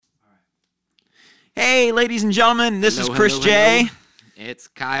Hey, ladies and gentlemen, this is Chris Hello. J. It's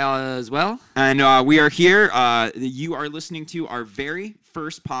Kyle as well. And we are here. You are listening to our very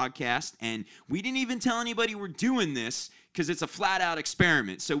first podcast, and we didn't even tell anybody we're doing this because it's a flat-out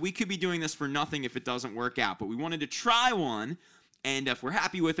experiment. So we could be doing this for nothing if it doesn't work out, but we wanted to try one, and if we're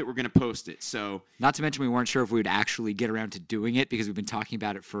happy with it, we're going to post it. So, not to mention we weren't sure if we would actually get around to doing it because we've been talking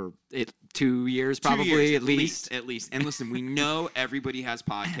about it for 2 years probably 2 years, at least. At least. And listen, we know everybody has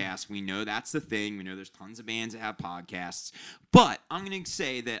podcasts. We know that's the thing. We know there's tons of bands that have podcasts. But I'm going to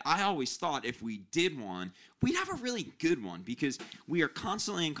say that I always thought if we did one, we'd have a really good one because we are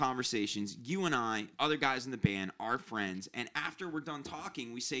constantly in conversations, you and I, other guys in the band, our friends, and after we're done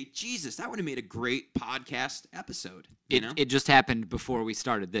talking, we say, Jesus, that would have made a great podcast episode. It just happened before we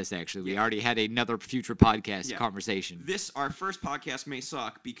started this, actually. We already had another future podcast conversation. Our first podcast may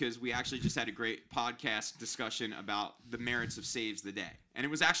suck because we actually just had a great podcast discussion about the merits of Saves the Day. And it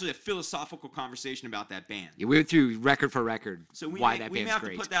was actually a philosophical conversation about that band. Yeah, we went through record for record why that band's great. We may have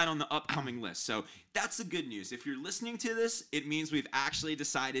to put that on the upcoming list. So that's the good news. If you're listening to this, it means we've actually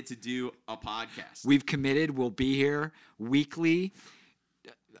decided to do a podcast. We've committed. We'll be here weekly.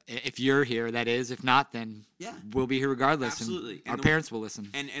 If you're here, that is. If not, then we'll be here regardless. Absolutely. And our parents will listen.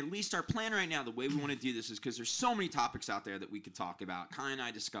 And at least our plan right now, the way we want to do this is because there's so many topics out there that we could talk about. Kai and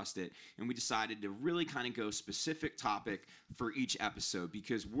I discussed it, and we decided to really kind of go specific topic for each episode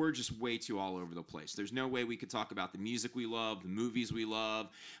because we're just way too all over the place. There's no way we could talk about the music we love, the movies we love,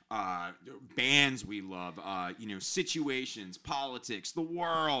 bands we love, situations, politics, the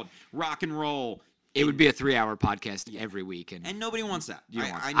world, rock and roll. It would be a 3-hour podcast every week, and nobody wants that.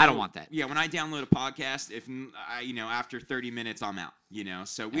 I don't want that. Yeah, when I download a podcast, after 30 minutes, I'm out.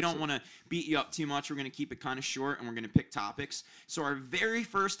 So we don't want to beat you up too much. We're going to keep it kind of short, and we're going to pick topics. So our very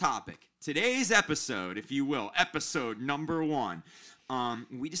first topic, today's episode, if you will, episode number 1,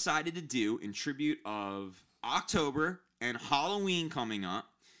 we decided to do in tribute of October and Halloween coming up.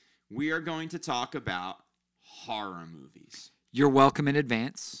 We are going to talk about horror movies. You're welcome in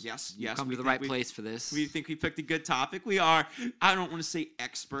advance. Yes. Come to the right place for this. We think we picked a good topic. We are, I don't want to say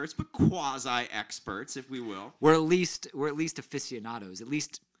experts, but quasi-experts, if we will. We're at least aficionados, at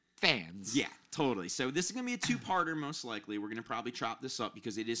least fans. Yeah, totally. So this is going to be a two-parter, most likely. We're going to probably chop this up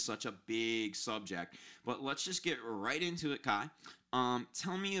because it is such a big subject. But let's just get right into it, Kai.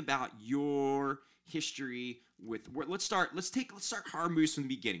 Tell me about your history with let's start horror movies from the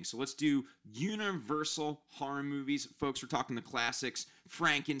beginning. So let's do universal horror movies, folks. We're talking the classics: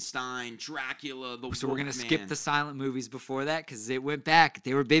 Frankenstein, Dracula, the So we're gonna skip the silent movies before that because it went back.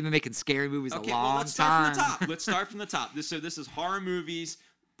 They've been making scary movies a long time. Let's start from the top. This is horror movies,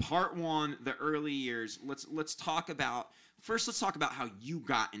 part 1, the early years. Let's talk about. First, let's talk about how you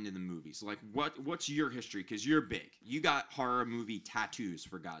got into the movies. Like, what's your history? Because you're big. You got horror movie tattoos,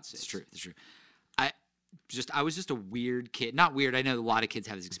 for God's sake. It's true. I was just a weird kid. Not weird. I know a lot of kids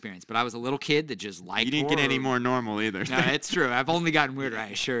have this experience, but I was a little kid that just liked You didn't horror. get any more normal either. No, it's true. I've only gotten weirder, I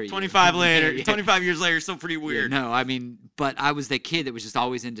assure you. 25 years later, still pretty weird. Yeah, no, I mean, but I was that kid that was just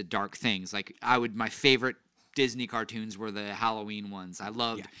always into dark things. Like, my favorite Disney cartoons were the Halloween ones. I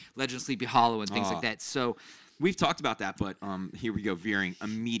loved Legend of Sleepy Hollow and things like that. So we've talked about that, but here we go, veering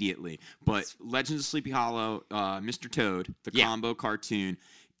immediately. But Legends of Sleepy Hollow, Mr. Toad, the combo cartoon,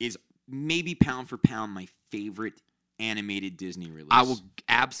 is maybe pound for pound my favorite animated Disney release. I will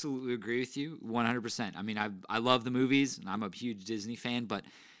absolutely agree with you 100%. I mean, I love the movies, and I'm a huge Disney fan, but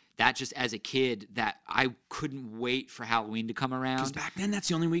that just as a kid, that I couldn't wait for Halloween to come around. Because back then, that's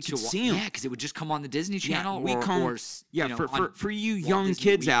the only way you could see them. Yeah, because it would just come on the Disney Channel. For you young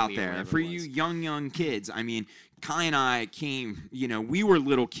kids out there, for you young kids, I mean, Kai and I came, we were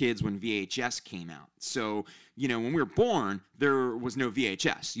little kids when VHS came out. So, when we were born, there was no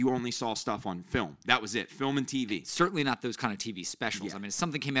VHS. You only saw stuff on film. That was it, film and TV. Certainly not those kind of TV specials. Yeah. I mean, if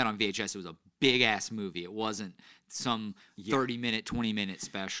something came out on VHS, it was a big-ass movie. It wasn't some 30-minute, 20-minute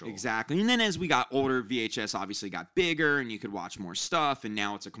special. Exactly. And then as we got older, VHS obviously got bigger, and you could watch more stuff, and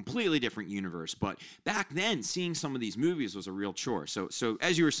now it's a completely different universe. But back then, seeing some of these movies was a real chore. So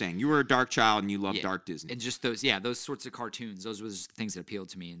as you were saying, you were a dark child, and you loved dark Disney. And just those sorts of cartoons, those were the things that appealed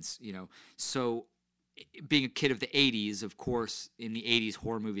to me. And, so being a kid of the 80s, of course, in the 80s,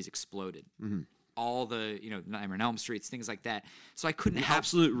 horror movies exploded. Mm-hmm. All the, Nightmare on Elm Street, things like that. So I couldn't help.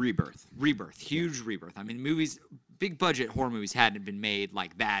 Absolute rebirth. Huge rebirth. I mean, big budget horror movies hadn't been made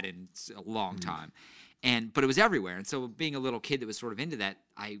like that in a long time. But it was everywhere. And so being a little kid that was sort of into that,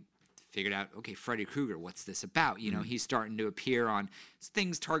 I figured out, okay, Freddy Krueger, what's this about? He's starting to appear on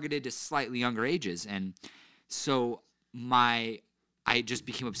things targeted to slightly younger ages. And so I just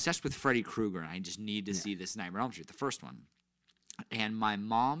became obsessed with Freddy Krueger, and I just needed to see this Nightmare on Elm Street, the first one. And my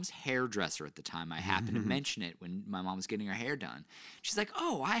mom's hairdresser at the time, I happened to mention it when my mom was getting her hair done. She's like,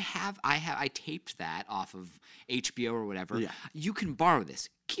 "Oh, I taped that off of HBO or whatever. Yeah. You can borrow this."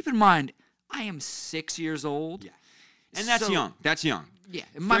 Keep in mind, I am 6 years old. Yeah. And that's young. That's young. Yeah.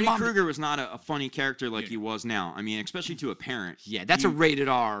 Freddy Krueger was not a funny character like he was now. I mean, especially to a parent. Yeah, that's a rated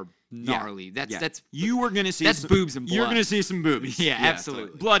R gnarly. Yeah. That's you were gonna see that's boobs and blood. You're gonna see some boobies. Yeah,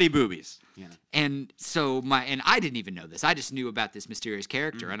 absolutely. Bloody boobies. Yeah. And so I didn't even know this. I just knew about this mysterious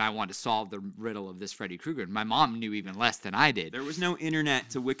character, and I wanted to solve the riddle of this Freddy Krueger. And my mom knew even less than I did. There was no internet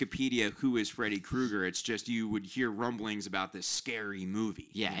to Wikipedia who is Freddy Krueger. It's just you would hear rumblings about this scary movie.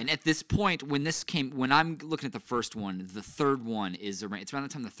 Yeah, and at this point, when I'm looking at the first one, the third one it's around the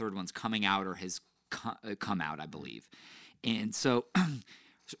time the third one's coming out or has come out, I believe. And so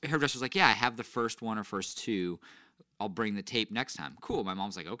hairdresser's like, "Yeah, I have the first one or first two. I'll bring the tape next time." Cool. My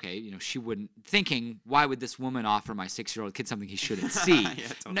mom's like, "Okay." You know, she wouldn't, thinking, why would this woman offer my 6-year-old kid something he shouldn't see?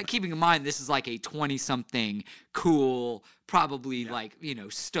 Totally. Now, keeping in mind, this is like a 20-something, cool, probably like,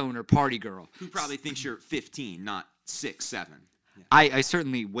 stoner party girl. Who probably thinks you're 15, not 6, 7. Yeah. I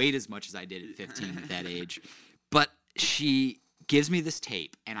certainly weighed as much as I did at 15 at that age. But she gives me this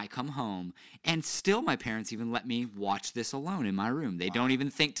tape, and I come home, and still my parents even let me watch this alone in my room. They don't even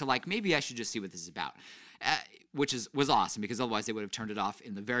think to, like, maybe I should just see what this is about. Which was awesome, because otherwise they would have turned it off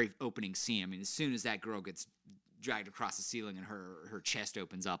in the very opening scene. I mean, as soon as that girl gets dragged across the ceiling and her chest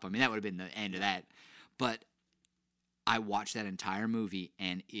opens up, I mean, that would have been the end of that. But I watched that entire movie,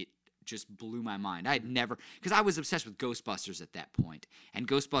 and it just blew my mind. I had never, because I was obsessed with Ghostbusters at that point, and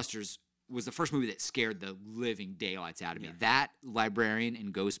Ghostbusters was the first movie that scared the living daylights out of me. That, Librarian,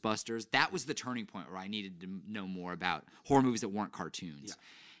 and Ghostbusters, that was the turning point where I needed to know more about horror movies that weren't cartoons. Yeah.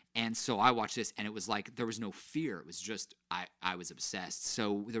 And so I watched this, and it was like there was no fear. It was just I was obsessed.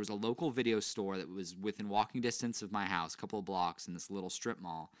 So there was a local video store that was within walking distance of my house, a couple of blocks, in this little strip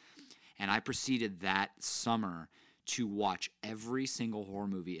mall. And I proceeded that summer to watch every single horror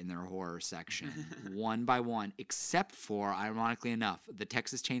movie in their horror section, one by one, except for, ironically enough, the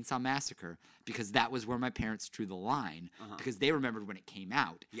Texas Chainsaw Massacre, because that was where my parents drew the line, because they remembered when it came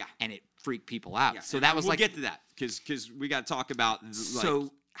out, and it freaked people out. Yeah. So that was we'll get to that, because we got to talk about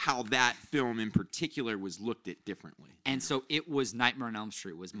how that film in particular was looked at differently. And so it was Nightmare on Elm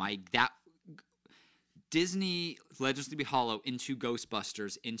Street was Disney Legends of Sleepy Hollow into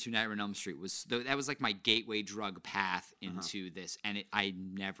Ghostbusters into Nightmare on Elm Street that was like my gateway drug path into this, and I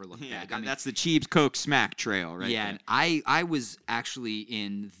never looked back. I mean, that's the Cheebs Coke Smack trail, right? Yeah, there. and I was actually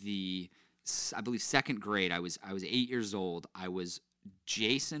in the, I believe, second grade. I was 8 years old. I was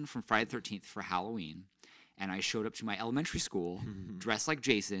Jason from Friday the 13th for Halloween. And I showed up to my elementary school dressed like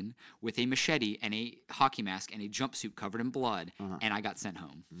Jason with a machete and a hockey mask and a jumpsuit covered in blood, and I got sent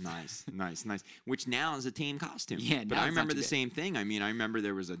home. Nice. Which now is a tame costume. Yeah, but I remember the same thing. I mean, I remember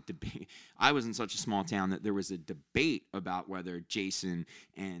there was a debate. I was in such a small town that there was a debate about whether Jason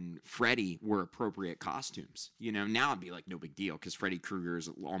and Freddy were appropriate costumes. You know, now it'd be like no big deal because Freddy Krueger is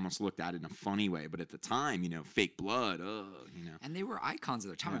almost looked at in a funny way. But at the time, fake blood, And they were icons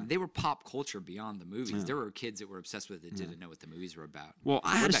of their time. Yeah. I mean, they were pop culture beyond the movies. Yeah. there were kids that were obsessed with it didn't know what the movies were about. Well,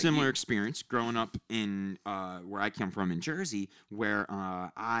 I had a similar experience growing up in where I come from in Jersey, where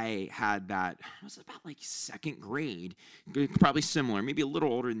I had that. It was about like second grade, probably similar, maybe a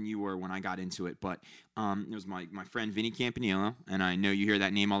little older than you were when I got into it. But it was my friend Vinny Campanile, and I know you hear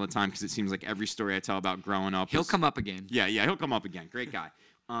that name all the time because it seems like every story I tell about growing up. He'll come up again. Yeah, he'll come up again. Great guy.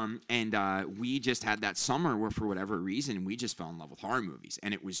 And we just had that summer where, for whatever reason, we just fell in love with horror movies,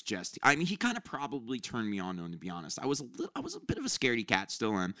 and it was just. I mean, he kind of probably turned me on to him. To be honest, I was a bit of a scaredy cat,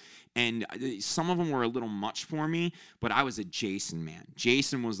 still am, and some of them were a little much for me. But I was a Jason man.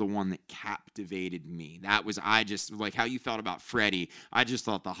 Jason was the one that captivated me. I just like how you felt about Freddy. I just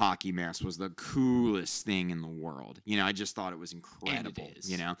thought the hockey mask was the coolest thing in the world. I just thought it was incredible. And it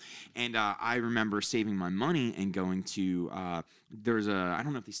is. And I remember saving my money and going to. There's I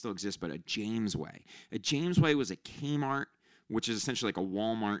don't know if they still exist, but a Jamesway. A Jamesway was a Kmart, which is essentially like a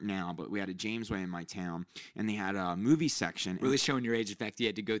Walmart now, but we had a Jamesway in my town, and they had a movie section. Really showing your age. In fact, you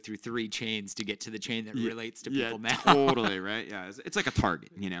had to go through 3 chains to get to the chain that relates to people now. Totally, right? Yeah, it's like a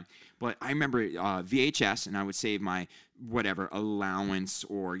Target, But I remember VHS, and I would save my whatever allowance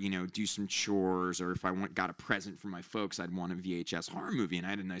or, do some chores, or if I got a present for my folks, I'd want a VHS horror movie, and I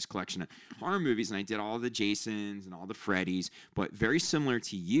had a nice collection of horror movies, and I did all the Jasons and all the Freddys, but very similar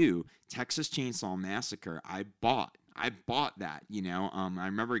to you, Texas Chainsaw Massacre, I bought that, I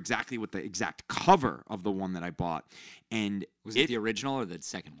remember exactly what the exact cover of the one that I bought. And was it the original or the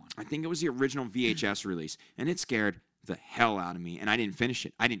second one? I think it was the original VHS release, and it scared the hell out of me, and I didn't finish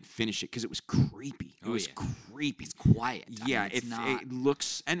it. I didn't finish it because it was creepy. It was creepy. It's quiet. Yeah, it's not. It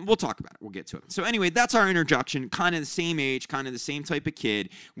looks, and we'll talk about it. We'll get to it. So anyway, that's our introduction. Kind of the same age, kind of the same type of kid.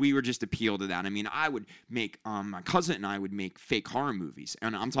 We were just appealed to that. I mean, I would make my cousin and I would make fake horror movies,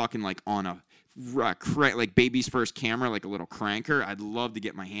 and I'm talking like on a like baby's first camera, like a little cranker. I'd love to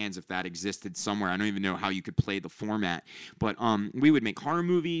get my hands if that existed somewhere. I don't even know how you could play the format, but we would make horror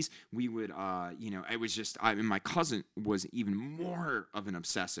movies. We would, it was just, and my cousin was even more of an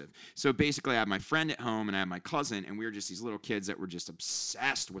obsessive. So basically, I had my friend at home and I had my cousin, and we were just these little kids that were just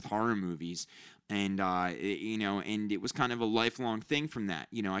obsessed with horror movies. And, and it was kind of a lifelong thing from that.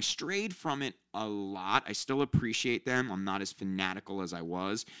 I strayed from it a lot. I still appreciate them. I'm not as fanatical as I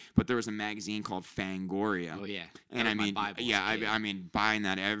was, but there was a magazine called Fangoria. Oh, yeah. And I mean, I mean, buying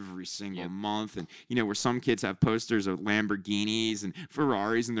that every single month. And, where some kids have posters of Lamborghinis and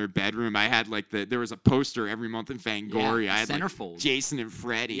Ferraris in their bedroom. I had there was a poster every month in Fangoria. I had Centerfold. Jason and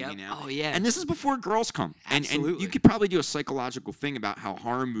Freddy, Oh, yeah. And this is before Girls Come. Absolutely. And you could probably do a psychological thing about how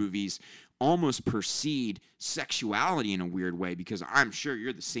horror movies almost precede sexuality in a weird way, because I'm sure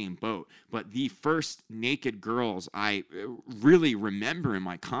you're the same boat. But the first naked girls I really remember in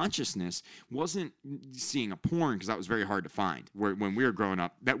my consciousness wasn't seeing a porn, because that was very hard to find when we were growing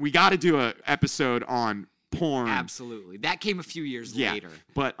up. That we got to do an episode on porn. Absolutely. That came a few years later.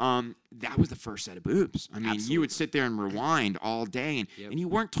 But that was the first set of boobs. I mean, you would sit there and rewind all day, and you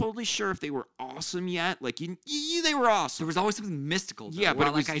weren't totally sure if they were awesome yet. Like, they were awesome. There was always something mystical, though. Yeah, but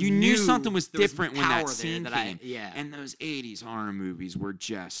it was, like, you knew something was different when that power scene there came. that And those 80s horror movies were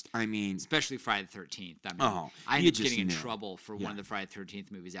just, I mean... Especially Friday the 13th. I mean, I you ended up just getting in knew. trouble for one of the Friday the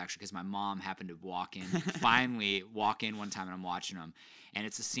 13th movies, actually, because my mom happened to finally walk in one time, and I'm watching them. And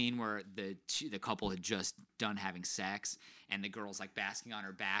it's a scene where the couple had just done having sex, and the girl's like basking on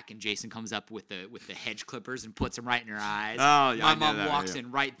her back, and Jason comes up with the hedge clippers and puts them right in her eyes. Oh, yeah, my mom walks in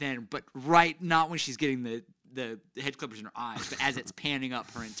right then, but not when she's getting the hedge clippers in her eyes, but as it's panning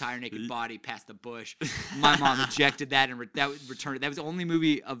up her entire naked body past the bush. My mom ejected that and returned it. That was the only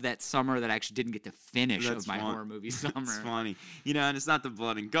movie of that summer that I actually didn't get to finish of my horror movie summer. That's funny. And it's not the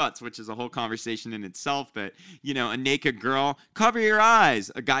blood and guts, which is a whole conversation in itself, but, a naked girl, cover your eyes.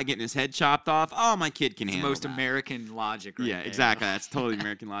 A guy getting his head chopped off, oh, my kid can handle Most that. American logic right there. Exactly. That's totally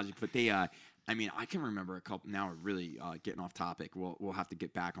American logic. But they... I mean, I can remember a couple... Now we're really getting off topic. We'll have to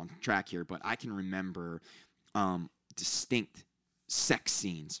get back on track here, but I can remember... distinct sex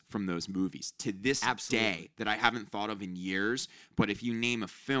scenes from those movies to this day that I haven't thought of in years. But if you name a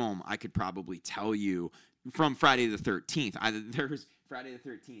film, I could probably tell you from Friday the 13th. There's Friday the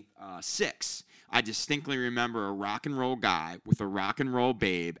 13th 6. I distinctly remember a rock and roll guy with a rock and roll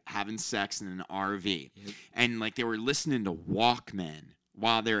babe having sex in an RV. And they were listening to Walkmen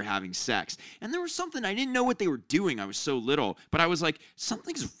while they were having sex. And there was something, I didn't know what they were doing. I was so little, but I was like,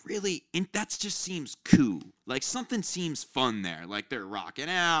 something's really, that just seems cool. Something seems fun there. They're rocking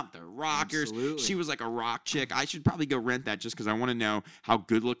out, they're rockers. Absolutely. She was like a rock chick. I should probably go rent that just because I want to know how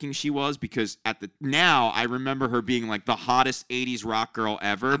good looking she was, because now I remember her being the hottest 80s rock girl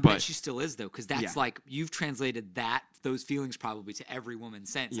ever. But she still is, though, because that's you've translated those feelings probably to every woman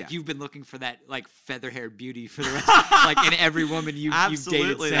since. You've been looking for that feather-haired beauty for the rest, in every woman you've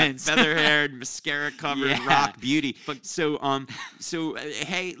dated since. Feather-haired, mascara-covered rock beauty. But so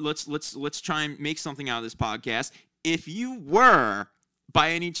hey, let's try and make something out of this podcast. If you were,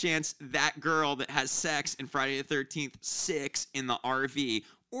 by any chance, that girl that has sex in Friday the 13th 6 in the RV,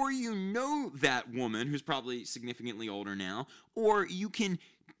 or that woman who's probably significantly older now, or you can...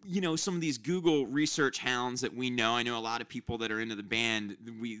 some of these Google research hounds that we know. I know a lot of people that are into the band.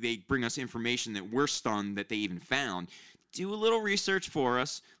 They bring us information that we're stunned that they even found. Do a little research for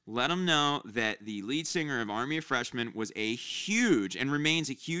us. Let them know that the lead singer of Army of Freshmen was a huge and remains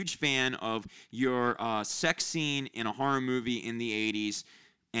a huge fan of your sex scene in a horror movie in the 80s.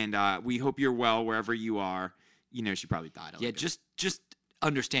 And we hope you're well wherever you are. She probably died. Just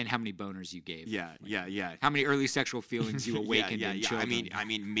understand how many boners you gave. Yeah. How many early sexual feelings you awakened in children. I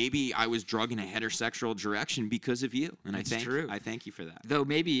mean, maybe I was drugged in a heterosexual direction because of you, and That's I true. thank you for that. Though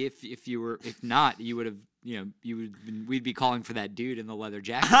maybe if not, you would have. We'd be calling for that dude in the leather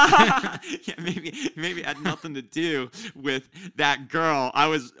jacket. Maybe it had nothing to do with that girl. I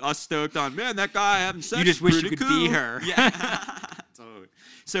was stoked on, man, that guy having sex. You just wish you could cool. be her. Yeah. Totally.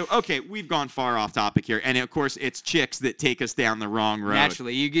 So, okay, we've gone far off topic here, and of course, it's chicks that take us down the wrong road.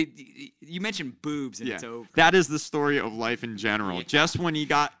 Naturally, you mentioned boobs and it's over. That is the story of life in general. Yeah. Just when you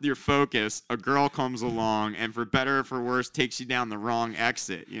got your focus, a girl comes along, and for better or for worse, takes you down the wrong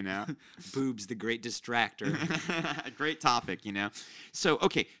exit. Boobs, the great distractor. Great topic. So,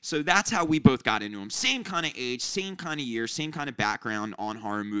 okay, so that's how we both got into them. Same kind of age, same kind of year, same kind of background on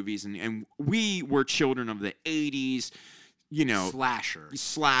horror movies, and we were children of the 80s.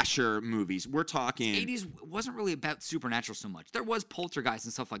 Slasher movies. We're talking 80s wasn't really about supernatural so much. There was Poltergeist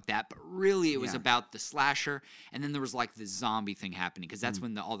and stuff like that, but really it was about the slasher, and then there was like the zombie thing happening because that's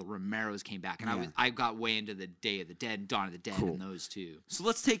when all the Romeros came back, and I got way into the Day of the Dead, Dawn of the Dead, and those two. So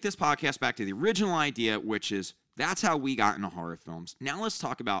let's take this podcast back to the original idea, which is that's how we got into horror films. Now let's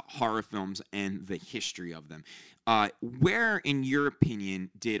talk about horror films and the history of them. Where, in your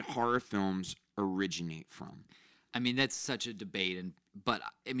opinion, did horror films originate from? I mean, that's such a debate, but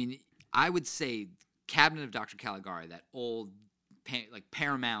I mean, I would say Cabinet of Dr. Caligari, that old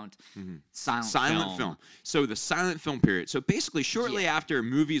Paramount silent film. So the silent film period. So basically, shortly after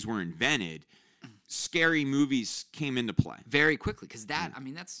movies were invented, scary movies came into play very quickly because that, I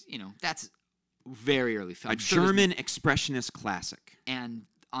mean, that's very early film. A German expressionist classic. And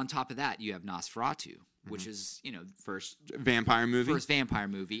on top of that, you have Nosferatu, which is, first vampire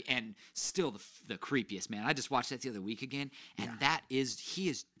movie, and still the creepiest, man. I just watched that the other week again, and he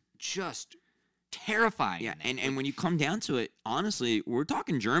is just terrifying. Yeah, and when you come down to it, honestly, we're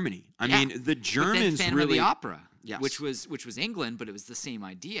talking Germany. I mean, the Germans Phantom really of the Opera, yes. which was England, but it was the same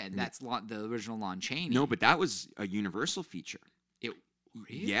idea, and that's the original Lon Chaney. No, but that was a Universal feature.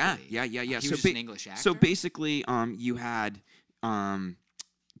 Really? Yeah. He was just an English actor. So basically, you had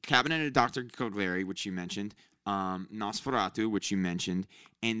Cabinet of Dr. Caligari, which you mentioned, Nosferatu, which you mentioned,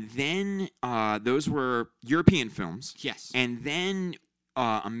 and then those were European films. Yes. And then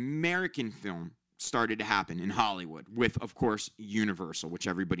American film started to happen in Hollywood with, of course, Universal, which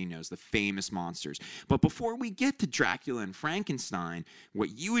everybody knows, the famous monsters. But before we get to Dracula and Frankenstein,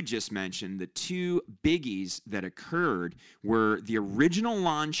 what you had just mentioned, the two biggies that occurred were the original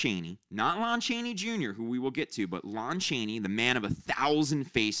Lon Chaney, not Lon Chaney Jr., who we will get to, but Lon Chaney, the man of 1,000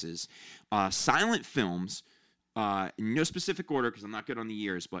 faces, silent films, in no specific order because I'm not good on the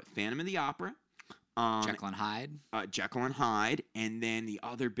years, but Phantom of the Opera, Jekyll and Hyde. Jekyll and Hyde, and then the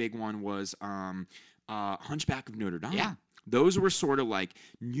other big one was Hunchback of Notre Dame. Yeah. Those were sort of like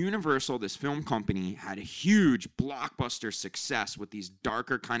Universal, this film company, had a huge blockbuster success with these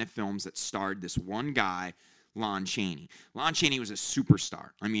darker kind of films that starred this one guy, Lon Chaney. Lon Chaney was a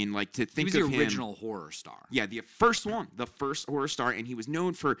superstar. I mean, like, to think of him... He was the original horror star. Yeah, the first horror star, and he was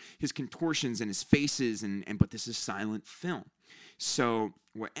known for his contortions and his faces, but this is silent film. So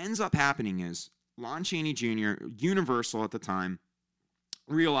what ends up happening is Lon Chaney Jr., Universal at the time,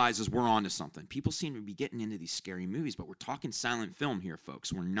 realizes we're onto something. People seem to be getting into these scary movies, but we're talking silent film here,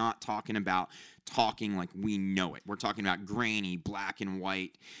 folks. We're not talking about talking like we know it. We're talking about grainy, black and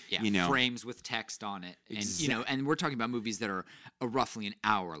white, frames with text on it. And and we're talking about movies that are roughly an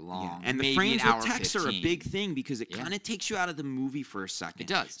hour long. Yeah. And the frames with text are a big thing because it kind of takes you out of the movie for a second. It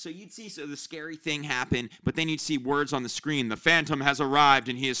does. So you'd see the scary thing happen, but then you'd see words on the screen. The Phantom has arrived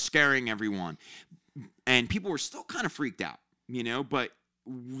and he is scaring everyone. And people were still kind of freaked out, but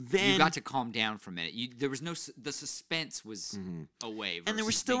then you got to calm down for a minute. There was the suspense was away, and there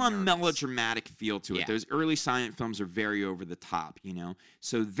was still a melodramatic feel to it. Those early silent films are very over the top,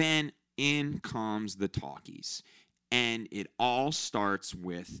 So then in comes the talkies, and it all starts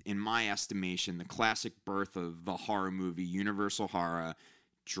with, in my estimation, the classic birth of the horror movie, Universal horror.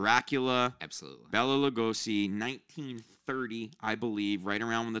 Dracula, absolutely. Bela Lugosi, 1930, I believe, right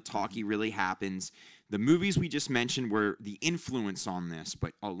around when the talkie really happens. The movies we just mentioned were the influence on this,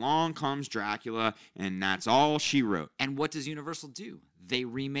 but along comes Dracula, and that's all she wrote. And what does Universal do? They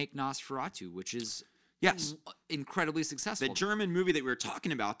remake Nosferatu, which is incredibly successful. The German movie that we were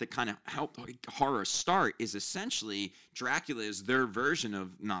talking about that kind of helped horror start is essentially Dracula is their version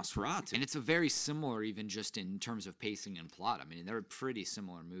of Nosferatu. And it's a very similar, even just in terms of pacing and plot. I mean, they're pretty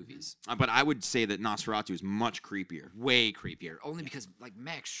similar movies. But I would say that Nosferatu is much creepier. Way creepier. Only because, like,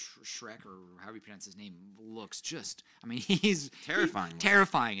 Max Schreck, or however you pronounce his name, looks just... I mean, he's... Terrifying.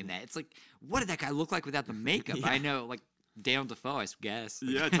 Terrifying in that. It's like, what did that guy look like without the makeup? I know, like... Daniel Defoe, I guess.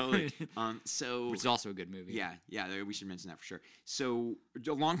 Yeah, totally. It's also a good movie. Yeah, we should mention that for sure. So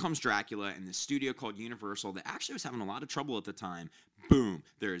along comes Dracula, and the studio called Universal that actually was having a lot of trouble at the time. Boom,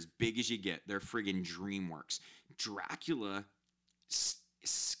 they're as big as you get. They're friggin' DreamWorks. Dracula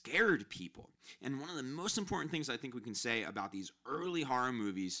scared people, and one of the most important things I think we can say about these early horror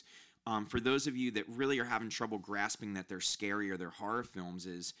movies for those of you that really are having trouble grasping that they're scary or they're horror films,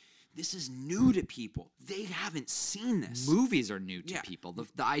 is this is new to people. They haven't seen this. Movies are new to Yeah. people.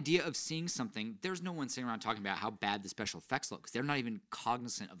 The idea of seeing something, there's no one sitting around talking about how bad the special effects look, because they're not even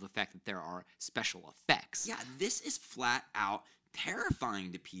cognizant of the fact that there are special effects. Yeah, this is flat out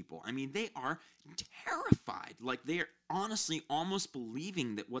terrifying to people. I mean, they are terrified. Like, they are honestly almost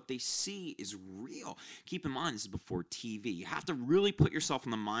believing that what they see is real. Keep in mind, this is before TV. You have to really put yourself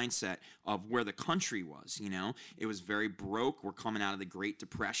in the mindset of where the country was, you know? It was very broke. We're coming out of the Great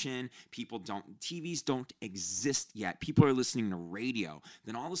Depression. TVs don't exist yet. People are listening to radio.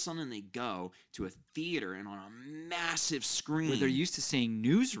 Then all of a sudden they go to a theater and on a massive screen. Where they're used to seeing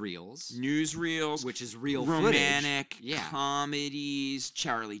newsreels, which is real romantic footage. Yeah. comedies,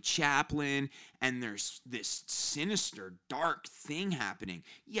 Charlie Chaplin, and there's this sinister, dark thing happening.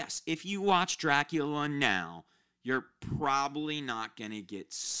 Yes, if you watch Dracula now, you're probably not going to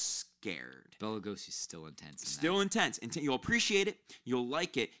get scared. Bela Lugosi's still intense. Still intense. You'll appreciate it. You'll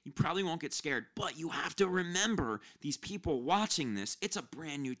like it. You probably won't get scared. But you have to remember, these people watching this, it's a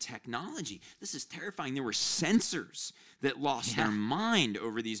brand new technology. This is terrifying. There were censors that lost their mind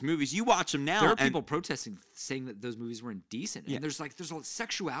over these movies. You watch them now. There are people protesting, saying that those movies were indecent. Yeah. And there's a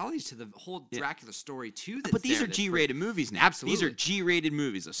sexuality to the whole Dracula story, too. But these are G-rated movies now. Absolutely. These are G-rated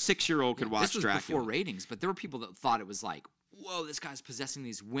movies. A 6-year-old could watch This was Dracula. before ratings, but there were people that thought it was like, whoa, this guy's possessing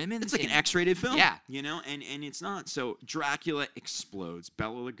these women. It's like an X-rated film. Yeah. You know, and it's not. So Dracula explodes.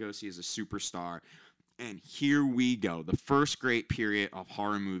 Bela Lugosi is a superstar. And here we go. The first great period of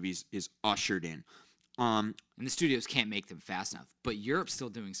horror movies is ushered in. And the studios can't make them fast enough. But Europe's still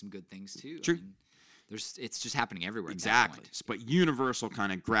doing some good things, too. True. I mean, it's just happening everywhere. Exactly. At that point. But Universal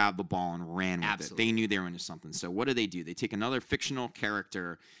kind of grabbed the ball and ran with Absolutely. it. They knew they were into something. So what do? They take another fictional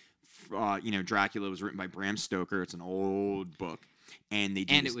character. Dracula was written by Bram Stoker. It's an old book. And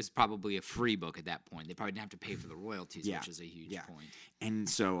it was probably a free book at that point. They probably didn't have to pay for the royalties, Yeah. which is a huge point. And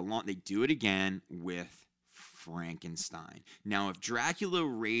so they do it again with Frankenstein. Now, if Dracula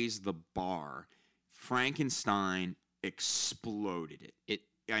raised the bar, Frankenstein exploded it.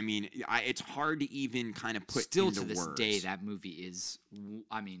 It's hard to even kind of put Still into to this words. day, that movie is,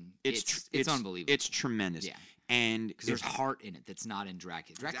 it's unbelievable. It's tremendous. Yeah. And Because there's heart in it that's not in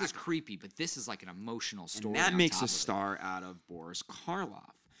Dracula. Dracula's creepy, but this is like an emotional story. And that on makes top a of it. star out of Boris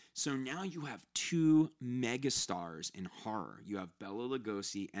Karloff. So now you have two megastars in horror. You have Bela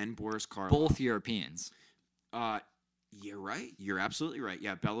Lugosi and Boris Karloff. Both Europeans. You're right. You're absolutely right.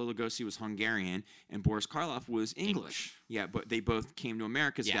 Yeah, Bela Lugosi was Hungarian and Boris Karloff was English. Yeah, but they both came to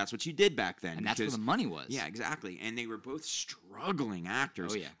America, so that's what you did back then. And that's where the money was. Yeah, exactly. And they were both struggling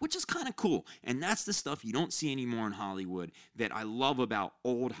actors, Oh, yeah. which is kind of cool. And that's the stuff you don't see anymore in Hollywood that I love about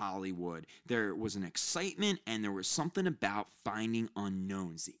old Hollywood. There was an excitement and there was something about finding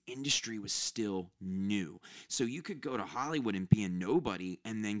unknowns. The industry was still new. So you could go to Hollywood and be a nobody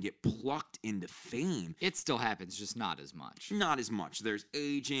and then get plucked into fame. It still happens, just not as much. Not as much. There's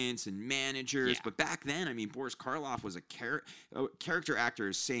agents and managers, Yeah. but back then, Boris Karloff was a character actor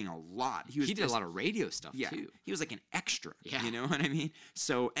is saying a lot. He did a lot of radio stuff, too. He was like an extra. Yeah. You know what I mean?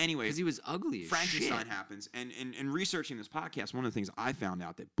 So anyway, Because he was ugly as Frankenstein shit. happens. And in researching this podcast, one of the things I found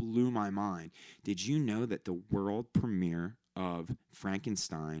out that blew my mind, did you know that the world premiere of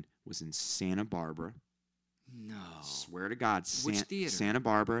Frankenstein was in Santa Barbara? No. Swear to God. Which theater? Santa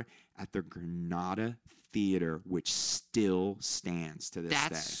Barbara at the Granada Theater, which still stands to this day.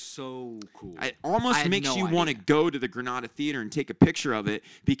 That's so cool. It almost I had makes no you want to idea. go to the Granada Theater and take a picture of it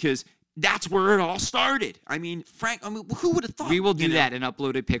because that's where it all started. Who would have thought? We will do you know? that and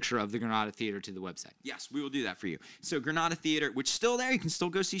upload a picture of the Granada Theater to the website. Yes, we will do that for you. So Granada Theater, which is still there, you can still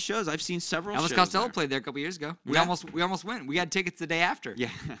go see shows. I've seen several Elvis shows Costello there. played there a couple years ago. We Yeah. almost went. We had tickets the day after. Yeah,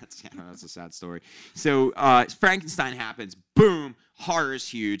 that's a sad story. So Frankenstein happens, boom, horror's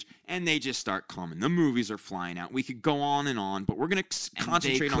huge, and they just start coming. The movies are flying out. We could go on, but we're going to And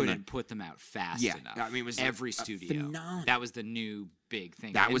concentrate they on couldn't put them out fast Yeah, enough. it was every like a studio. phenomenon. That was the new big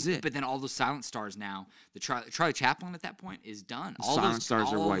thing. That was it. But then all those silent stars now, the Charlie Chaplin at that point is done. All Silent those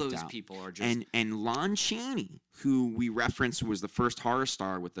stars are all wiped those out. people are just And Lon Chaney, who we referenced was the first horror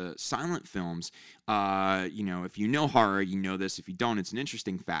star with the silent films. If you know horror, you know this. If you don't, it's an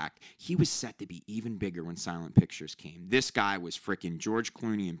interesting fact. He was set to be even bigger when silent pictures came. This guy was freaking George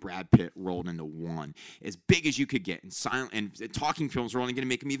Clooney and Brad Pitt rolled into one, as big as you could get. And talking films were only going to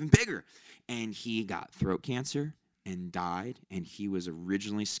make him even bigger. And he got throat cancer and died, and he was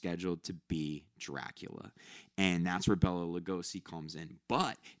originally scheduled to be Dracula. And that's where Bela Lugosi comes in.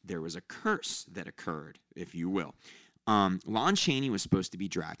 But there was a curse that occurred, if you will. Lon Chaney was supposed to be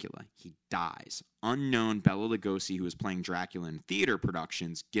Dracula. He dies. Unknown Bela Lugosi, who was playing Dracula in theater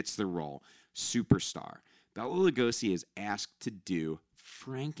productions, gets the role. Superstar. Bela Lugosi is asked to do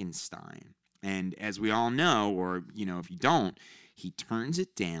Frankenstein. And as we all know, or, if you don't, he turns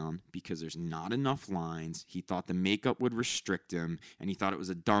it down because there's not enough lines. He thought the makeup would restrict him, and he thought it was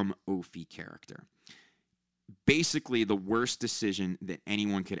a dumb, oafy character. Basically, the worst decision that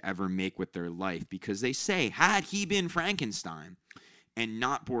anyone could ever make with their life, because they say, had he been Frankenstein and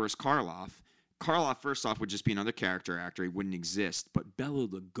not Boris Karloff, Karloff, first off, would just be another character actor. He wouldn't exist. But Bela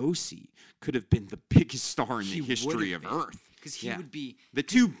Lugosi could have been the biggest star in the history of Earth. Because he would be the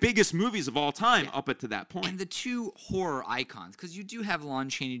two biggest movies of all time up to that point. And the two horror icons, because you do have Lon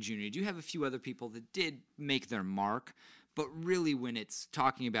Chaney Jr., you do have a few other people that did make their mark, but really when it's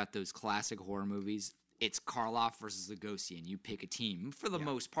talking about those classic horror movies, it's Karloff versus Lugosi, and you pick a team for the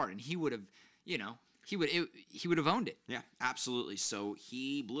most part, and he would have, he would have owned it. Yeah, absolutely. So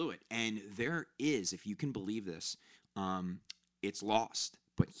he blew it, and there is, if you can believe this, it's lost,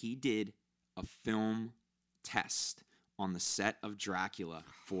 but he did a film test on the set of Dracula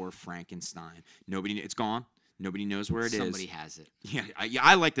for Frankenstein. It's gone. Nobody knows where it is. Somebody has it. Yeah,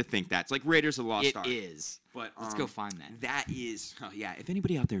 I like to think that. It's like Raiders of the Lost Ark. It is. But let's go find that. That is, if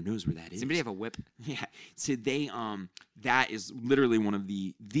anybody out there knows where that is. Does anybody have a whip? Yeah. So that is literally one of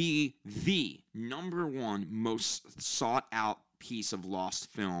the number one most sought out piece of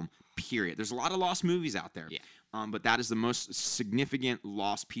lost film, period. There's a lot of lost movies out there. Yeah. But that is the most significant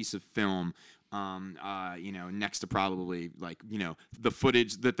lost piece of film. Next to probably the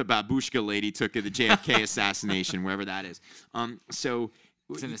footage that the babushka lady took of the JFK assassination, wherever that is. So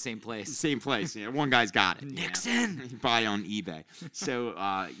it's in the same place. Same place. One guy's got it. Nixon. Buy on eBay.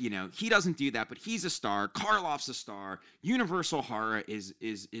 So he doesn't do that, but he's a star. Karloff's a star. Universal Horror is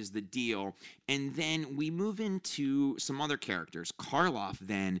the deal. And then we move into some other characters. Karloff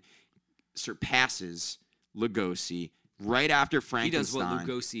then surpasses Lugosi. Right after Frankenstein. He does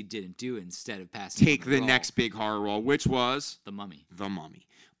what Lugosi didn't do instead of passing. Take the next big horror role, which was The Mummy. The Mummy.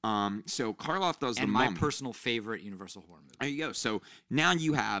 So Karloff does The Mummy. Mummy. And my personal favorite Universal horror movie. There you go. So now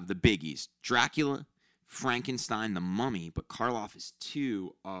you have the biggies: Dracula, Frankenstein, The Mummy. But Karloff is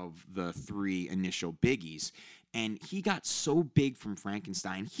two of the three initial biggies. And he got so big from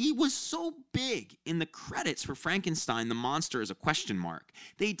Frankenstein. He was so big in the credits for Frankenstein, the monster is a question mark.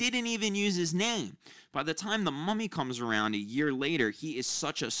 They didn't even use his name. By the time The Mummy comes around a year later, he is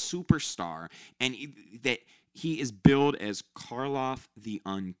such a superstar, and that he is billed as Karloff the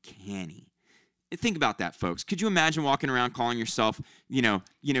Uncanny. Think about that, folks. Could you imagine walking around calling yourself,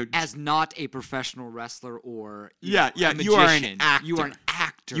 as not a professional wrestler or you are an actor. You are an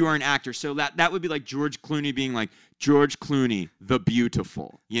actor. You are an actor. So that would be like George Clooney being like George Clooney, the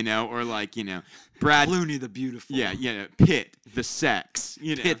beautiful, or like Brad Clooney, the beautiful. Yeah, Pitt, the sex,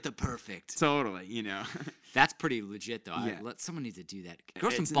 Pitt, the perfect. Totally, That's pretty legit, though. Yeah. Someone needs to do that. Grow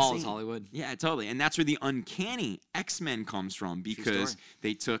some It's balls, insane. Hollywood. Yeah, totally. And that's where the Uncanny X-Men comes from, because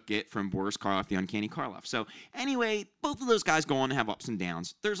they took it from Boris Karloff, the Uncanny Karloff. So anyway, both of those guys go on to have ups and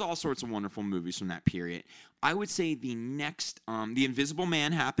downs. There's all sorts of wonderful movies from that period. I would say the next, The Invisible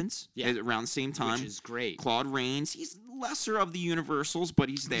Man happens around the same time. Which is great. Claude Rains. He's lesser of the Universals, but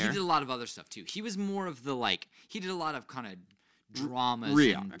he's there. He did a lot of other stuff, too. He was more of the, he did a lot of kind of dramas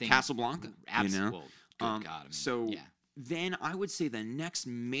and things. Casablanca. Absolutely. Good God. Then I would say the next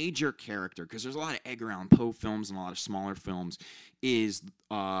major character, because there's a lot of Edgar Allan Poe films and a lot of smaller films, is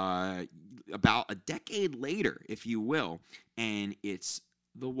about a decade later, if you will, and it's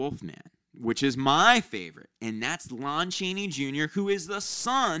The Wolfman, which is my favorite, and that's Lon Chaney Jr., who is the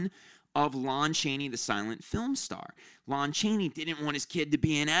son of Lon Chaney, the silent film star. Lon Chaney didn't want his kid to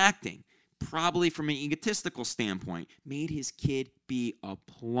be in acting, probably from an egotistical standpoint, made his kid be a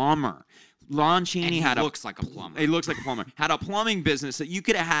plumber. Lon Chaney looks like a plumber. He looks like a plumber. Had a plumbing business that you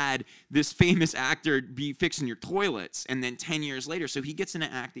could have had this famous actor be fixing your toilets, and then 10 years later, so he gets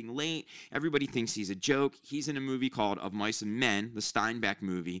into acting late. Everybody thinks he's a joke. He's in a movie called Of Mice and Men, the Steinbeck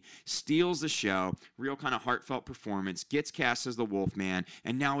movie, steals the show, real kind of heartfelt performance, gets cast as the Wolfman,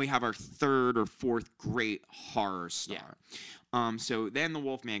 and now we have our third or fourth great horror star. So then the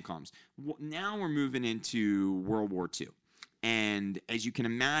Wolfman comes. Now we're moving into World War II. And as you can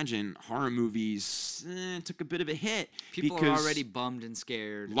imagine, horror movies took a bit of a hit. People are already bummed and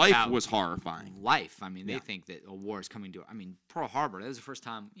scared. Life was horrifying. I mean, they think that a war is coming to... I mean, Pearl Harbor, that was the first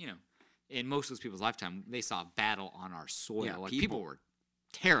time, in most of those people's lifetime, they saw a battle on our soil. Yeah, people were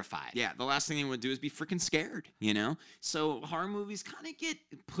terrified. Yeah, the last thing they would do is be freaking scared, So horror movies kind of get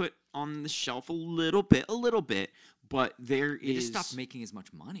put on the shelf a little bit, but there They is just stopped making as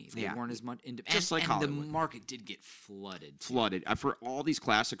much money. They Yeah. weren't as much Just like and the Hollywood. market did get flooded. too. flooded. For all these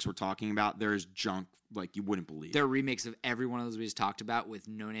classics we're talking about, there's junk like you wouldn't believe. There are remakes of every one of those we just talked about with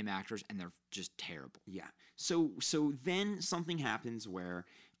no-name actors, and they're just terrible. Yeah. So then something happens where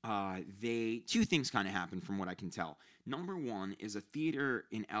two things kind of happen from what I can tell. Number one is a theater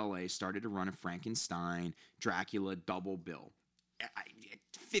in LA started to run a Frankenstein, Dracula double bill.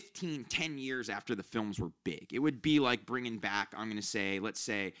 10 years after the films were big. It would be like bringing back, I'm going to say, let's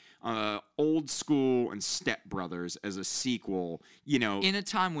say, Old School and Step Brothers as a sequel, In a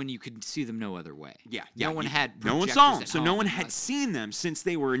time when you could see them no other way. Yeah, No one had no one projectors saw them. at So no home, one had like- seen them since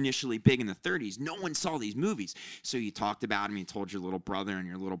they were initially big in the 30s. No one saw these movies. So you talked about them, you told your little brother, and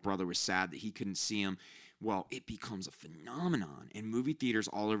your little brother was sad that he couldn't see them. Well, it becomes a phenomenon, and movie theaters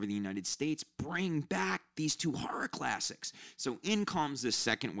all over the United States bring back these two horror classics. So in comes this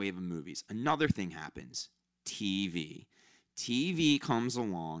second wave of movies. Another thing happens. TV. TV comes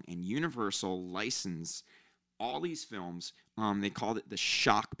along, and Universal licensed all these films. They called it the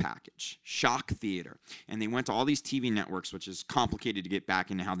Shock Package, Shock Theater. And they went to all these TV networks, which is complicated to get back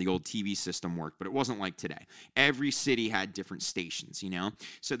into how the old TV system worked, but it wasn't like today. Every city had different stations,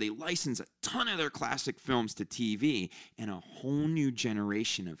 So they licensed a ton of their classic films to TV, and a whole new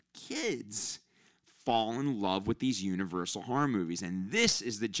generation of kids fall in love with these Universal horror movies. And this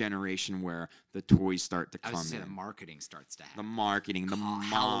is the generation where the toys start to I come was saying in. the marketing starts to The happen. marketing, the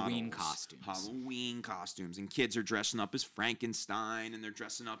Halloween models, costumes. Halloween costumes, and kids are dressing up as Frankenstein, and they're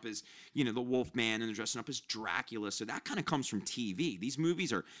dressing up as the Wolfman, and they're dressing up as Dracula. So that kind of comes from TV. These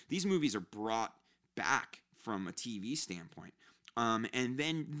movies are brought back from a TV standpoint. And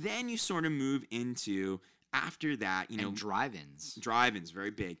then you sort of move into after that, And drive-ins. Drive-ins, very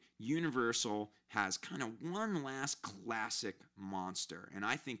big. Universal has kind of one last classic monster, and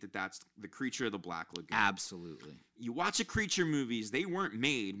I think that's the Creature of the Black Lagoon. Absolutely. You watch the creature movies, they weren't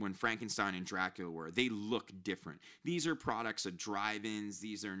made when Frankenstein and Dracula were. They look different. These are products of drive-ins.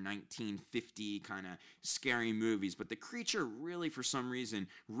 These are 1950 kind of scary movies, but the creature really, for some reason,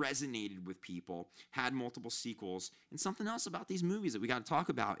 resonated with people, had multiple sequels, and something else about these movies that we got to talk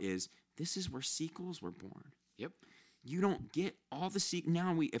about is this is where sequels were born. Yep. You don't get all the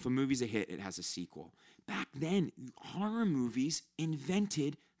now if a movie's a hit, it has a sequel. Back then, horror movies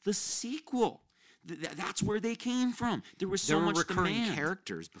invented the sequel. That's where they came from. There was so There were much recurring demand.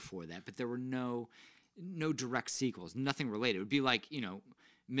 characters before that, but there were no direct sequels, nothing related. It would be like,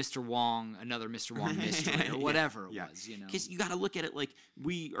 Mr. Wong, another Mr. Wong mystery, or whatever it was, Because you got to look at it like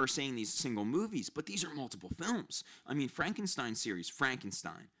we are saying these single movies, but these are multiple films. I mean, Frankenstein series,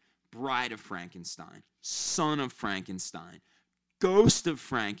 Frankenstein, Bride of Frankenstein, Son of Frankenstein, Ghost of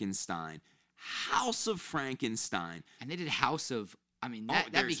Frankenstein, House of Frankenstein. And they did House of, that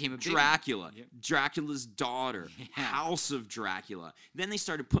there's became a big Dracula, Yep. Dracula's daughter, Yeah. House of Dracula. Then they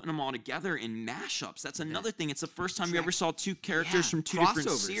started putting them all together in mashups. That's another thing. It's the first time you ever saw two characters from two different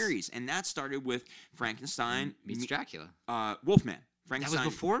crossovers. series, and that started with Frankenstein meets Dracula. Wolfman. Frankenstein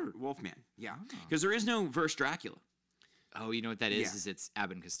before? Wolfman. Yeah, Oh. because there is no verse Dracula. Oh, you know what that is? Yeah. Is it's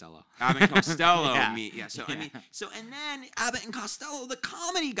Abbott and Costello. Abbott and Costello. Yeah. So Yeah. and then Abbott and Costello, the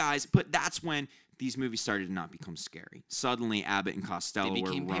comedy guys. But that's when these movies started to not become scary. Suddenly, Abbott and Costello They were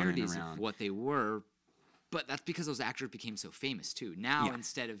became running parodies around. of what they were, but that's because those actors became so famous too. Now, Yeah.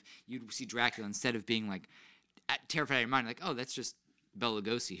 instead of you'd see Dracula, instead of being like terrified out of your mind, like, oh, that's just Bela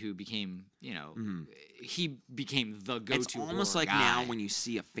Lugosi, who became, he became the go-to. It's almost horror like guy. now when you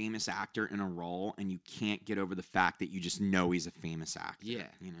see a famous actor in a role and you can't get over the fact that you just know he's a famous actor. Yeah.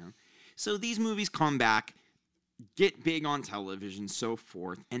 So these movies come back, get big on television, so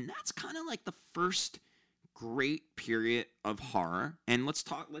forth, and that's kind of like the first great period of horror. And let's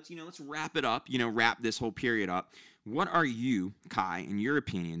wrap it up, wrap this whole period up. What are you, Kai, in your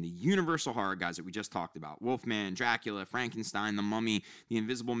opinion, the Universal horror guys that we just talked about? Wolfman, Dracula, Frankenstein, The Mummy, The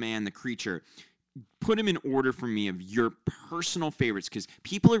Invisible Man, The Creature. Put them in order for me of your personal favorites, because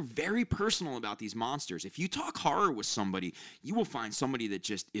people are very personal about these monsters. If you talk horror with somebody, you will find somebody that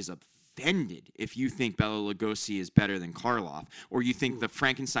just is offended if you think Bela Lugosi is better than Karloff, or you think the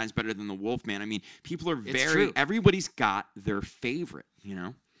Frankenstein's better than the Wolfman. I mean, people are true. everybody's got their favorite,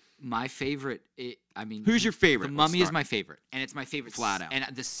 My favorite, Who's your favorite? The Let's Mummy is start. my favorite, and it's my favorite Flat out. And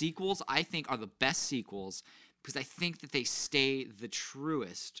the sequels, I think, are the best sequels because I think that they stay the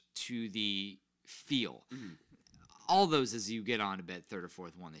truest to the feel. All those, as you get on to bed, third or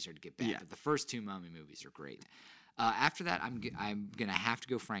fourth one, they start to get bad. Yeah. But the first two Mummy movies are great. After that, I'm gonna have to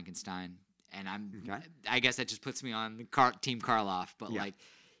go Frankenstein, and Okay. I guess that just puts me on the Team Karloff. But Yeah.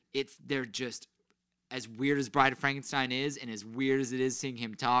 they're just as weird as Bride of Frankenstein is, and as weird as it is seeing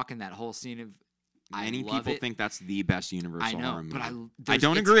him talk and that whole scene of Many love people it. think that's the best Universal I know, horror movie. but I there's-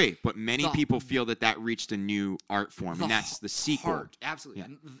 don't it's agree, but many the- people feel that reached a new art form, and that's the sequel. Heart,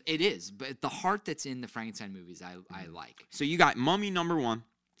 absolutely, it is. But the heart that's in the Frankenstein movies, I like. So you got Mummy #1,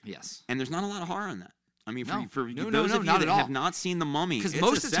 Yes, and there's not a lot of horror in that. I mean, No. for No, those of you not that at all. have not seen The Mummy, 'Cause it's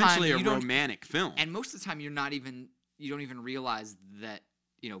most of the time essentially you a don't- romantic film. and most of the time you don't even realize that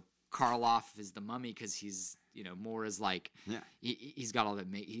Karloff is the mummy because he's more as like he's got all that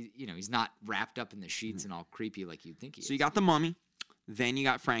he's not wrapped up in the sheets and all creepy like you'd think he is. So you got The Mummy, then you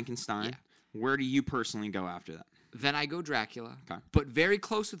got Frankenstein. Yeah. Where do you personally go after that? Then I go Dracula, Okay. but very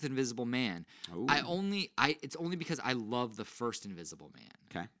close with Invisible Man. Ooh. It's only because I love the first Invisible Man.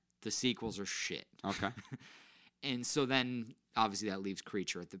 Okay. The sequels are shit. Okay. And so then obviously that leaves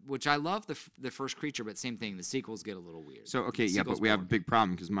Creature which I love the first Creature, but same thing, the sequels get a little weird. So okay, The yeah, but sequels we have a bone. big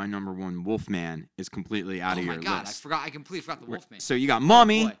problem because my #1 Wolfman is completely out Oh of my your god, list. I completely forgot the Wolfman. So you got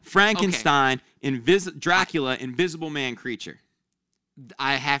Mummy, boy. Frankenstein, Dracula, Invisible Man, Creature.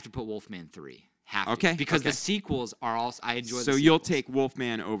 I have to put Wolfman 3. Okay, Because okay. the sequels are also I enjoy. So the you'll sequels. take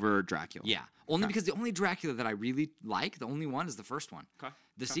Wolfman over Dracula. Yeah, only Okay. because the only Dracula that I really like, the only one is the first one. Okay.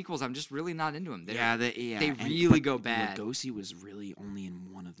 The sequels, I'm just really not into them. They they really go bad. Lugosi was really only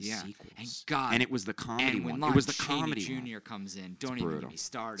in one of the Yeah. sequels. And God, and it was the comedy and when one. Lon It was the Chaney comedy Jr. one. comes in. Don't even brutal. get me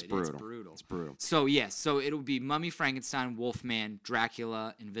started. It's brutal. It's brutal. It's brutal. So yes, so it'll be Mummy, Frankenstein, Wolfman,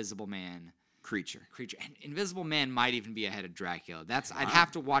 Dracula, Invisible Man, Creature. and Invisible Man might even be ahead of Dracula. I'd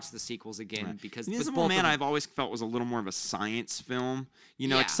have to watch the sequels again because but Invisible both Man, of them- I've always felt was a little more of a science film. Like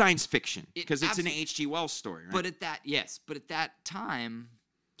Yeah. science fiction, It because it's an absolutely- H.G. Wells story, right? But at that time,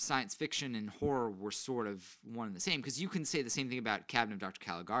 science fiction and horror were sort of one and the same. Because you can say the same thing about Cabinet of Dr.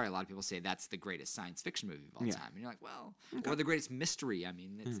 Caligari. A lot of people say that's the greatest science fiction movie of all time, and you're like, well, or the greatest mystery. I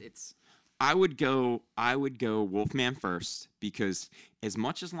mean, it's I would go Wolfman first because as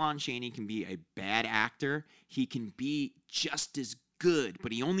much as Lon Chaney can be a bad actor, he can be just as good,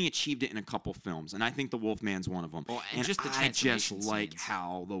 but he only achieved it in a couple films, and I think the Wolfman's one of them. Well, and just the I just transformation like scenes.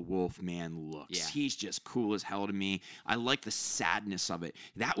 how the Wolfman looks. Yeah. He's just cool as hell to me. I like the sadness of it.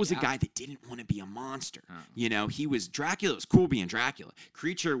 That was a Yeah. guy that didn't want to be a monster. He was Dracula. It was cool being Dracula.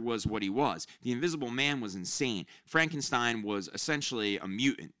 Creature was what he was. The Invisible Man was insane. Frankenstein was essentially a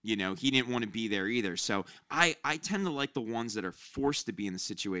mutant. He didn't want to be there either. So I tend to like the ones that are forced to be in the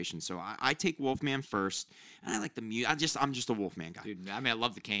situation. So I take Wolfman first, and I like the mute. I'm just a Wolfman guy. dude. I mean, I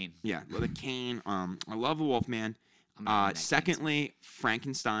love the cane. Yeah, well, the cane. I love the Wolfman. I'm not in that Secondly,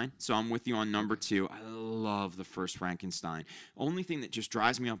 Frankenstein. So I'm with you on #2. I love the first Frankenstein. Only thing that just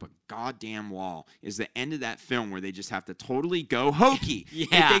drives me up a goddamn wall is the end of that film where they just have to totally go hokey.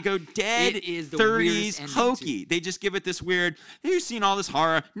 Yeah. They go dead It is the 30s weirdest ending, hokey. They just give it this weird, you've seen all this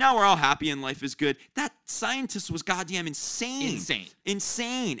horror. Now we're all happy and life is good. That scientist was goddamn insane.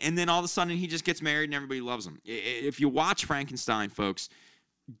 Insane. And then all of a sudden he just gets married and everybody loves him. If you watch Frankenstein, folks,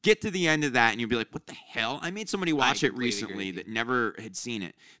 get to the end of that and you'll be like, what the hell? I made somebody watch it completely agree recently with you. that never had seen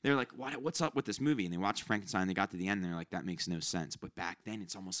it. They're like, what's up with this movie? And they watched Frankenstein, they got to the end and they're like, that makes no sense. But back then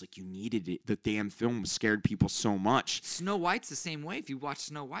it's almost like you needed it. The damn film scared people so much. Snow White's the same way. If you watch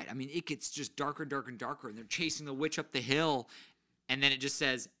Snow White, I mean, it gets just darker, darker, and darker, and they're chasing the witch up the hill, and then it just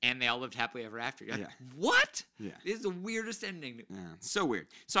says, "And they all lived happily ever after." You're like, what? Yeah. This is the weirdest ending. Yeah, so weird.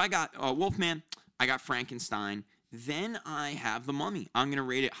 So I got Wolfman, I got Frankenstein, then I have The Mummy. I'm going to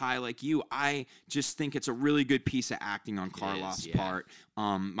rate it high like you. I just think it's a really good piece of acting on Karloff's yeah. part.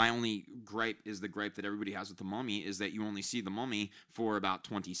 My only gripe is the gripe that everybody has with The Mummy is that you only see The Mummy for about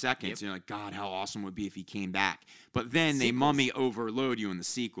 20 seconds. Yep. And you're like, God, how awesome would it be if he came back? But then they Sequels. Mummy overload you in the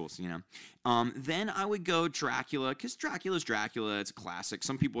sequels, Then I would go Dracula, because Dracula's Dracula. It's a classic.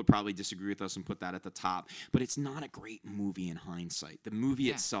 Some people would probably disagree with us and put that at the top, but it's not a great movie in hindsight. The movie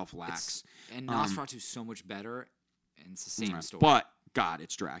itself lacks. And Nosferatu's so much better, and it's the same story. But God,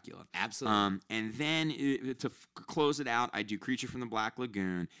 it's Dracula. Absolutely. And then to close it out, I do Creature from the Black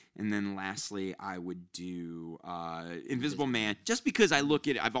Lagoon, and then lastly, I would do Invisible Man, just because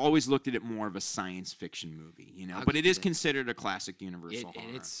I've always looked at it more of a science fiction movie, But it is considered a classic Universal horror.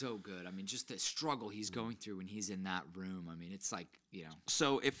 And it's so good. I mean, just the struggle he's going through when he's in that room. I mean, it's like,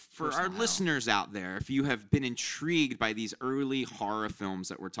 So if for Personal our hell. listeners out there, if you have been intrigued by these early horror films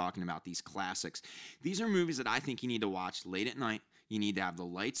that we're talking about, these classics, these are movies that I think you need to watch late at night. You need to have the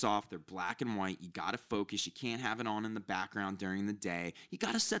lights off. They're black and white. You got to focus. You can't have it on in the background during the day. You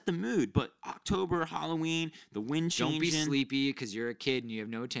got to set the mood. But October, Halloween, the wind changing. Don't be sleepy because you're a kid and you have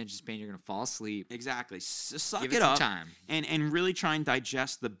no attention span. You're going to fall asleep. Exactly. Suck Give it it some up time. and really try and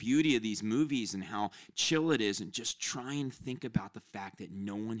digest the beauty of these movies and how chill it is, and just try and think about the fact that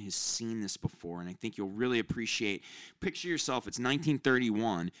no one has seen this before. And I think you'll really appreciate. Picture yourself. It's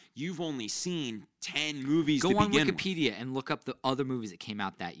 1931. You've only seen 10 movies. Go to on begin Wikipedia and look up the other movies that came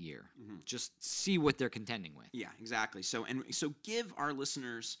out that year. Just see what they're contending with. Yeah, exactly. So give our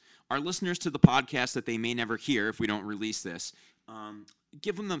listeners to the podcast that they may never hear if we don't release this.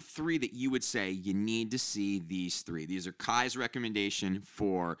 Give them the 3 that you would say you need to see. These 3. These are Kai's recommendation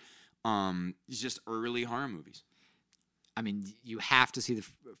for just early horror movies. I mean, you have to see the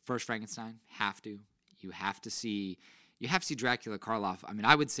first Frankenstein. Have to. You have to see Dracula Karloff. I mean,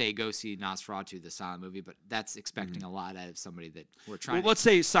 I would say go see Nosferatu, the silent movie, but that's expecting a lot out of somebody that we're trying. Well, let's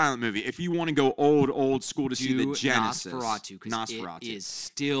say silent movie. If you want to go old school to see the Genesis, Nosferatu, because it is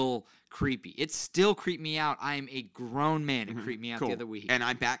still creepy. It still creeped me out. I am a grown man. It creeped me out the other week. And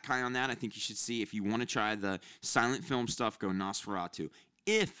I back Kai on that. I think you should see, if you want to try the silent film stuff, go Nosferatu.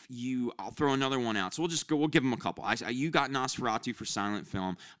 I'll throw another one out. So we'll give them a couple. You got Nosferatu for silent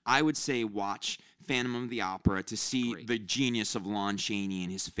film. I would say watch Phantom of the Opera to see the genius of Lon Chaney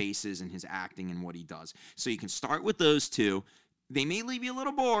and his faces and his acting and what he does. So you can start with those 2. They may leave you a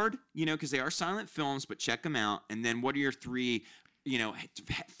little bored, because they are silent films, but check them out. And then what are your 3,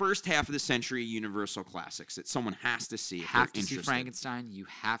 first half of the century Universal classics that someone has to see? You have to see Frankenstein. You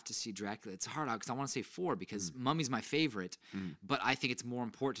have to see Dracula. It's hard out because I want to say 4 because Mummy's my favorite, but I think it's more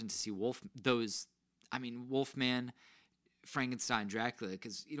important to see Wolfman, Frankenstein, Dracula,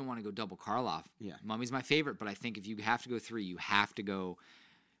 because you don't want to go double Karloff. Yeah. Mummy's my favorite, but I think if you have to go 3, you have to go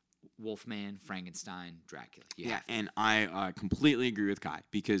Wolfman, Frankenstein, Dracula. And I completely agree with Kai,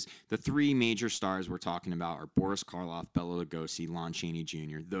 because the 3 major stars we're talking about are Boris Karloff, Bela Lugosi, Lon Chaney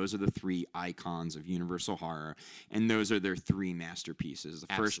Jr. Those are the 3 icons of Universal horror, and those are their 3 masterpieces. The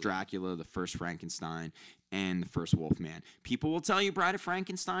first Dracula, the first Frankenstein, and the first Wolfman. People will tell you Bride of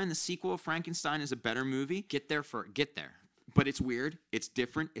Frankenstein, the sequel of Frankenstein, is a better movie. Get there. But it's weird. It's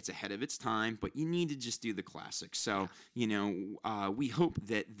different. It's ahead of its time. But you need to just do the classics. So, we hope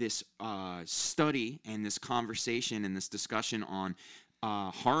that this study and this conversation and this discussion on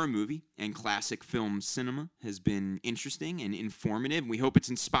horror movie and classic film cinema has been interesting and informative. We hope it's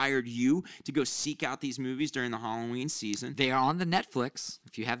inspired you to go seek out these movies during the Halloween season. They are on the Netflix.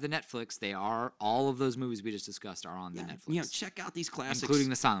 If you have the Netflix, all of those movies we just discussed are on the Netflix. Check out these classics, including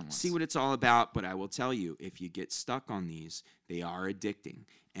the silent ones. See what it's all about. But I will tell you, if you get stuck on these, they are addicting.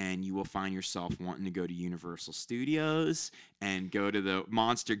 And you will find yourself wanting to go to Universal Studios and go to the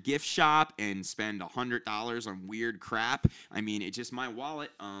Monster gift shop and spend $100 on weird crap. I mean, it's just my wallet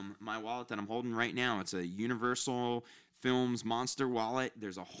that I'm holding right now. It's a Universal Films Monster wallet.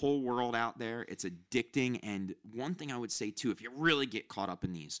 There's a whole world out there. It's addicting. And one thing I would say, too, if you really get caught up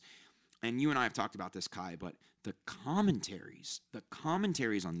in these, and you and I have talked about this, Kai, but the commentaries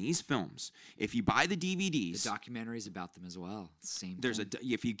on these films, if you buy the DVDs, the documentaries about them as well. Same.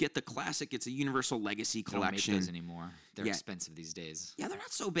 If you get the classic, it's a Universal Legacy collection. They don't make those anymore. They're expensive these days. Yeah, they're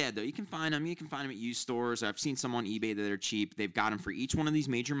not so bad though. You can find them. You can find them at used stores. I've seen some on eBay that are cheap. They've got them for each one of these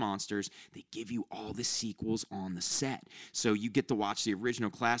major monsters. They give you all the sequels on the set, so you get to watch the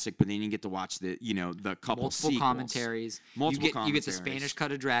original classic, but then you get to watch the couple multiple sequels. Commentaries. You get the Spanish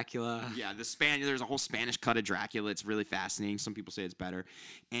cut of Dracula. Yeah, there's a whole Spanish cut of Dracula. It's really fascinating. Some people say it's better.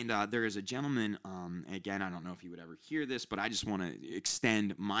 And there is a gentleman, again, I don't know if he would ever hear this, but I just want to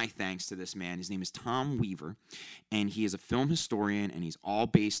extend my thanks to this man. His name is Tom Weaver, and he is a film historian, and he's all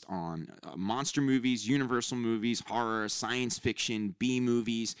based on monster movies, Universal movies, horror, science fiction, B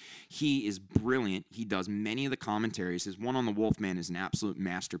movies. He is brilliant. He does many of the commentaries. His one on the Wolfman is an absolute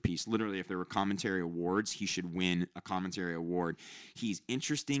masterpiece. Literally, if there were commentary awards, he should win a commentary award. He's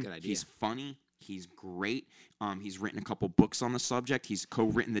interesting. He's funny. He's great. He's written a couple books on the subject. He's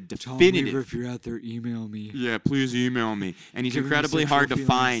co-written the definitive. Tom Weaver, if you're out there, email me. Yeah, please email me. And he's incredibly hard to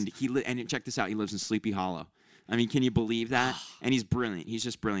find. And check this out. He lives in Sleepy Hollow. I mean, can you believe that? And he's brilliant. He's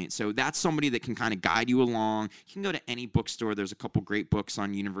just brilliant. So that's somebody that can kind of guide you along. You can go to any bookstore. There's a couple great books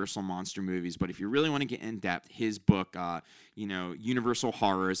on Universal monster movies. But if you really want to get in depth, his book, Universal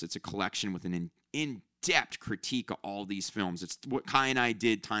Horrors, it's a collection with an in-depth critique of all these films. It's what Kai and I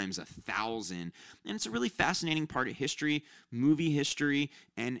did times 1,000. And it's a really fascinating part of history, movie history,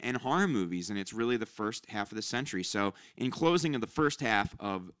 and horror movies. And it's really the first half of the century. So in closing of the first half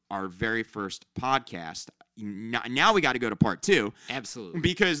of our very first podcast, now we got to go to part 2 Absolutely.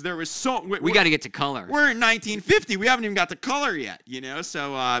 because there was We got to get to color. We're in 1950. We haven't even got to color yet,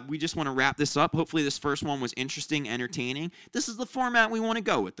 So we just want to wrap this up. Hopefully this first one was interesting, entertaining. This is the format we want to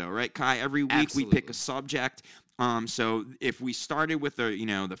go with, though, right, Kai? Every week Absolutely. we pick a subject. So if we started with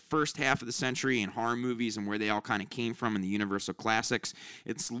the first half of the century and horror movies and where they all kind of came from in the Universal Classics,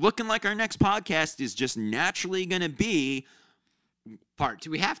 it's looking like our next podcast is just naturally going to be Part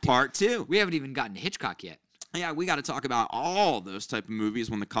 2. We have to. part 2. We haven't even gotten to Hitchcock yet. Yeah, we got to talk about all those type of movies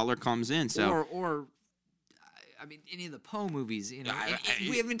when the color comes in. So Or I mean, any of the Poe movies, we haven't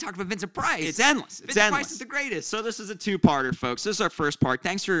even talked about Vincent Price. it's endless. It's Vincent endless. Price is the greatest. So this is a 2-parter, folks. This is our first part.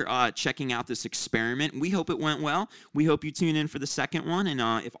 Thanks for checking out this experiment. We hope it went well. We hope you tune in for the second one. And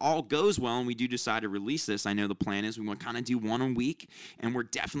if all goes well and we do decide to release this, I know the plan is we want to kind of do one a week. And we're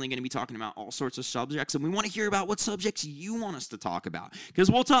definitely going to be talking about all sorts of subjects. And we want to hear about what subjects you want us to talk about. Because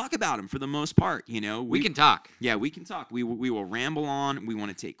we'll talk about them for the most part. We can talk. Yeah, we can talk. We will ramble on. We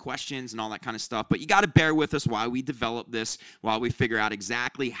want to take questions and all that kind of stuff. But you got to bear with us while we develop this, while we figure out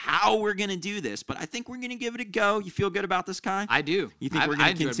exactly how we're going to do this. But I think we're going to give it a go. You feel good about this, Kai? I do. You think we're going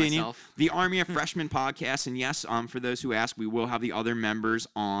to enjoyed continue? myself. The Army of Freshmen podcast. And yes, for those who ask, we will have the other members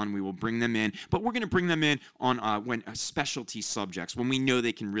on. We will bring them in. But we're going to bring them in on when specialty subjects, when we know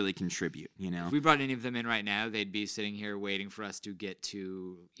they can really contribute, If we brought any of them in right now, they'd be sitting here waiting for us to get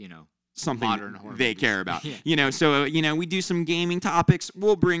to, something modern horror they movies. care about. Yeah. So we do some gaming topics.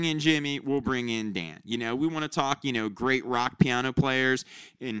 We'll bring in Jimmy. We'll bring in Dan. We want to talk, great rock piano players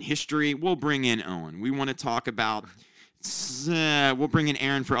in history. We'll bring in Owen. We want to talk about, we'll bring in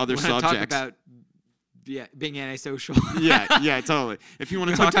Aaron for other subjects. Talk about being antisocial. yeah, totally. If you want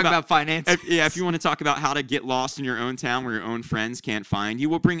to talk talk about finance. If you want to talk about how to get lost in your own town where your own friends can't find you,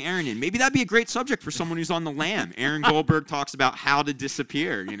 we'll bring Aaron in. Maybe that'd be a great subject for someone who's on the lam. Aaron Goldberg talks about how to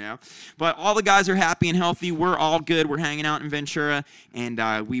disappear, But all the guys are happy and healthy. We're all good. We're hanging out in Ventura, and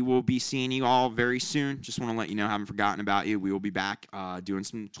we will be seeing you all very soon. Just want to let you know, haven't forgotten about you. We will be back doing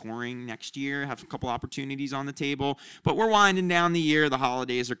some touring next year, have a couple opportunities on the table. But we're winding down the year. The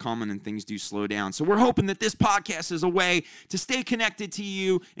holidays are coming, and things do slow down. So we're hoping that this podcast is a way to stay connected to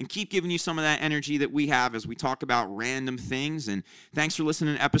you and keep giving you some of that energy that we have as we talk about random things. And thanks for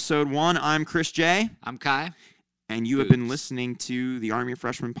listening to episode 1. I'm Chris J. I'm Kai. And you have been listening to the Army of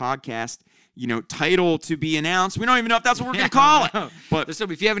Freshmen podcast. Title to be announced. We don't even know if that's what we're going to call it. But so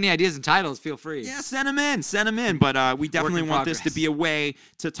if you have any ideas and titles, feel free. Yeah, send them in. But we definitely want this to be a way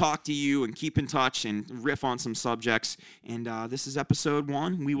to talk to you and keep in touch and riff on some subjects. And this is episode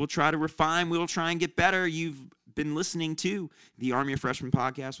 1. We will try to refine. We will try and get better. You've been listening to the Army of Freshmen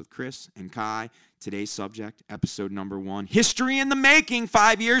podcast with Chris and Kai. Today's subject, episode number 1, history in the making.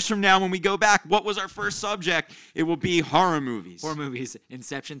 5 years from now, when we go back, what was our first subject? It will be horror movies. Horror movies,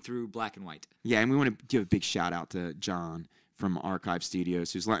 Inception through black and white. Yeah, and we want to give a big shout out to John from Archive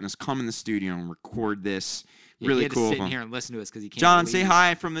Studios, who's letting us come in the studio and record this. Really cool. He had to sit in here and listen to us because he can't. John, say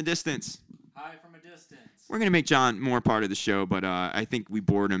hi from the distance. Hi from a distance. We're going to make John more part of the show, but I think we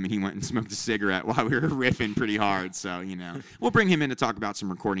bored him and he went and smoked a cigarette while we were riffing pretty hard. So, we'll bring him in to talk about some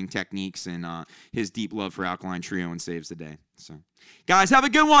recording techniques and his deep love for Alkaline Trio and Saves the Day. So, guys, have a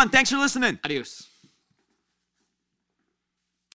good one. Thanks for listening. Adios.